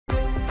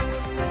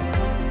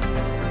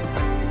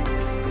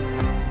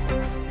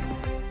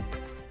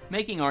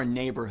Making our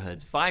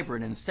neighborhoods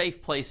vibrant and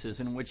safe places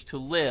in which to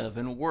live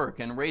and work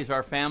and raise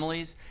our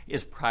families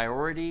is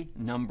priority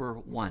number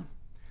one.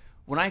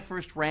 When I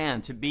first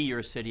ran to be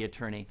your city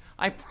attorney,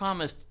 I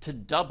promised to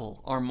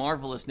double our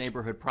marvelous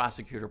neighborhood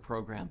prosecutor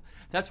program.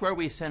 That's where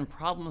we send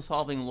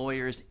problem-solving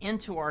lawyers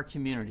into our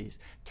communities,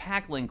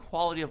 tackling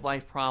quality of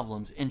life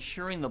problems,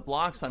 ensuring the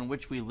blocks on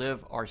which we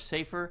live are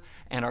safer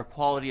and our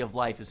quality of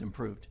life is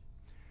improved.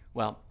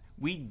 Well,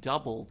 we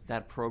doubled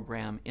that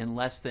program in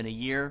less than a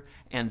year,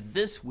 and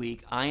this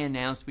week I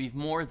announced we've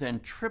more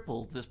than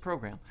tripled this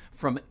program,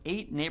 from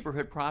 8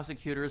 neighborhood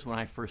prosecutors when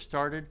I first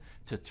started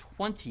to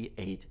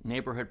 28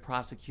 neighborhood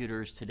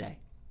prosecutors today.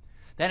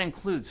 That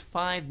includes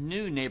 5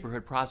 new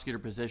neighborhood prosecutor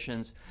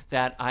positions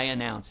that I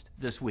announced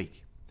this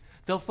week.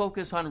 They'll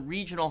focus on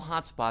regional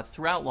hotspots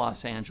throughout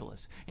Los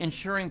Angeles,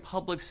 ensuring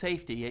public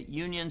safety at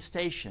Union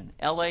Station,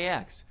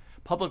 LAX,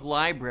 public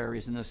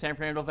libraries in the San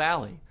Fernando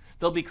Valley.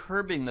 They'll be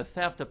curbing the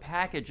theft of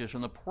packages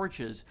from the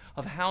porches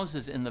of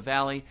houses in the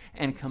valley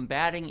and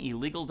combating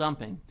illegal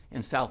dumping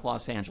in South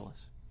Los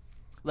Angeles.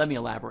 Let me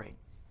elaborate.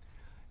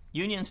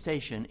 Union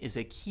Station is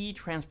a key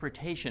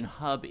transportation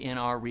hub in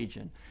our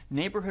region.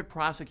 Neighborhood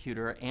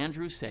prosecutor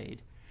Andrew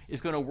Sade is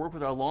going to work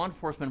with our law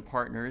enforcement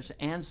partners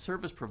and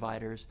service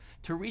providers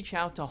to reach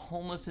out to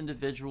homeless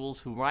individuals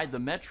who ride the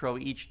metro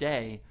each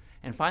day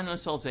and find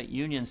themselves at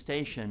Union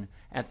Station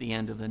at the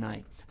end of the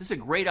night. This is a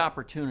great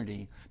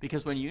opportunity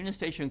because when Union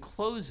Station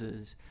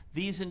closes,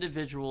 these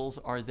individuals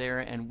are there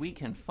and we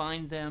can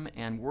find them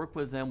and work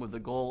with them with the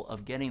goal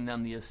of getting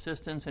them the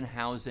assistance and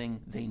housing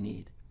they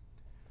need.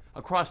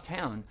 Across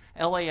town,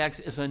 LAX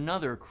is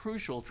another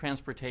crucial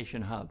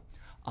transportation hub.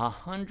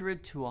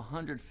 100 to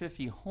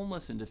 150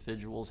 homeless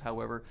individuals,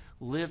 however,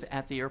 live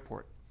at the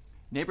airport.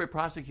 Neighborhood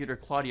prosecutor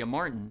Claudia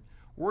Martin,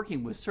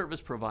 working with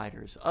service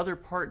providers, other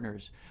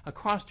partners,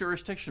 across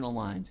jurisdictional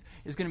lines,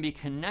 is going to be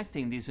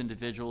connecting these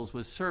individuals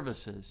with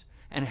services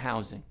and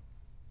housing.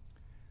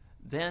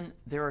 Then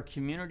there are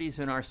communities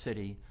in our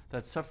city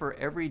that suffer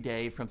every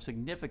day from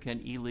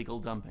significant illegal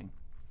dumping.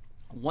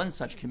 One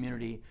such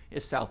community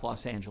is South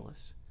Los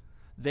Angeles.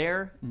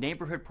 There,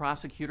 neighborhood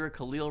prosecutor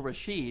Khalil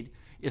Rashid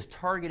is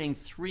targeting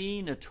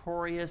 3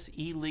 notorious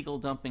illegal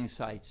dumping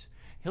sites.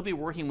 He'll be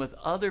working with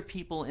other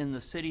people in the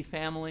city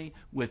family,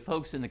 with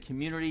folks in the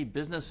community,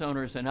 business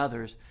owners, and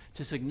others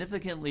to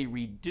significantly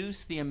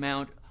reduce the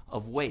amount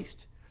of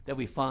waste that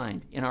we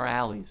find in our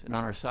alleys and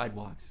on our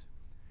sidewalks.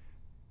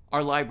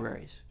 Our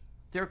libraries,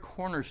 they're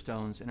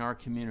cornerstones in our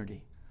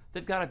community.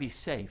 They've got to be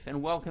safe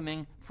and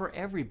welcoming for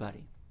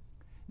everybody.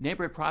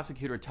 Neighborhood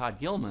prosecutor Todd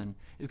Gilman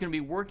is going to be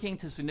working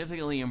to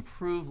significantly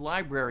improve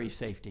library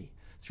safety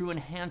through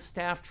enhanced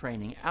staff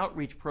training,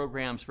 outreach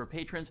programs for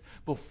patrons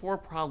before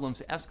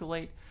problems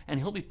escalate, and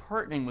he'll be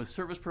partnering with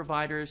service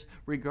providers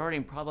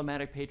regarding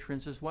problematic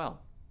patrons as well.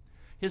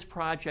 His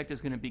project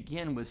is going to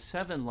begin with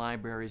 7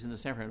 libraries in the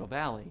San Fernando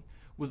Valley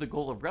with the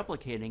goal of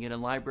replicating it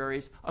in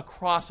libraries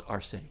across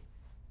our city.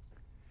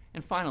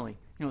 And finally,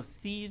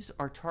 thieves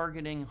are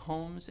targeting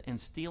homes and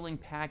stealing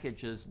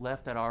packages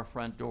left at our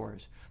front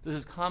doors. This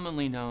is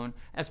commonly known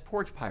as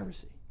porch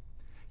piracy.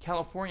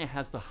 California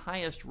has the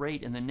highest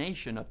rate in the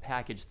nation of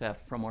package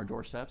theft from our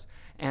doorsteps,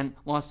 and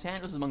Los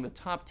Angeles is among the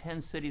top 10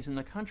 cities in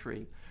the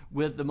country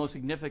with the most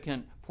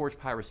significant porch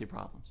piracy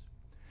problems.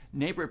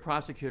 Neighborhood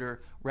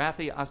prosecutor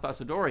Rafi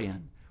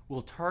Aspasadorian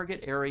will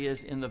target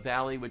areas in the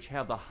valley which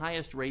have the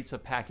highest rates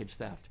of package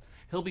theft.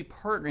 He'll be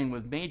partnering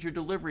with major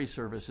delivery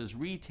services,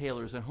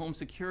 retailers, and home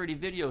security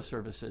video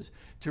services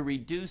to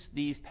reduce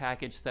these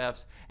package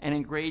thefts and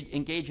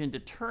engage in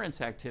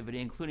deterrence activity,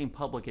 including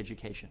public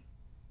education.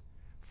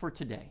 For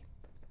today,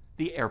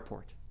 the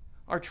airport,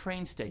 our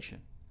train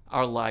station,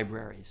 our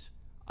libraries,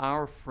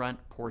 our front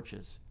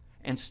porches,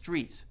 and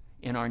streets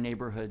in our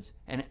neighborhoods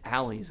and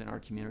alleys in our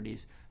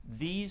communities,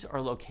 these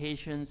are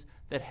locations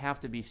that have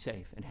to be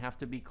safe and have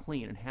to be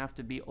clean and have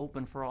to be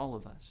open for all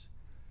of us.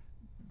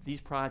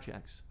 These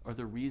projects are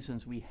the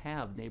reasons we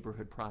have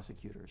neighborhood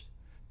prosecutors,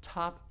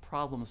 top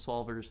problem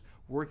solvers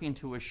working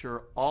to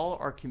assure all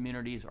our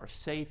communities are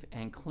safe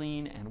and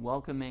clean and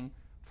welcoming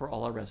for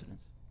all our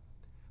residents.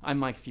 I'm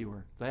Mike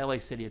Fewer, the LA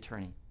City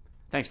Attorney.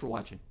 Thanks for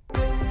watching.